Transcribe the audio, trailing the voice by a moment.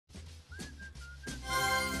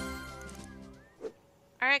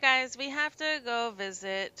Alright guys, we have to go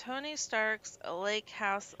visit Tony Stark's Lake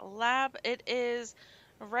House Lab. It is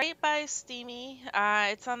right by Steamy.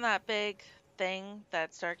 It's on that big thing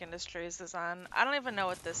that Stark Industries is on. I don't even know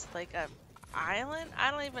what this, like a island?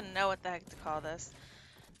 I don't even know what the heck to call this.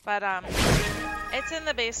 But it's in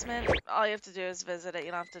the basement. All you have to do is visit it.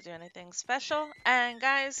 You don't have to do anything special. And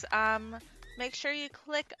guys, make sure you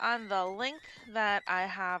click on the link that I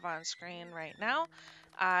have on screen right now.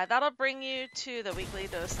 That'll bring you to the weekly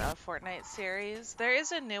dose of Fortnite series. There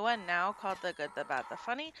is a new one now called The Good, the Bad, the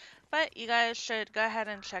Funny, but you guys should go ahead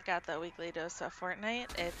and check out the weekly dose of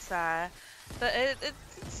Fortnite. It's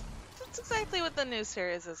exactly what the new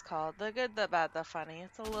series is called. The Good, the Bad, the Funny.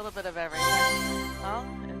 It's a little bit of everything. Well,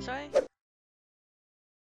 enjoy.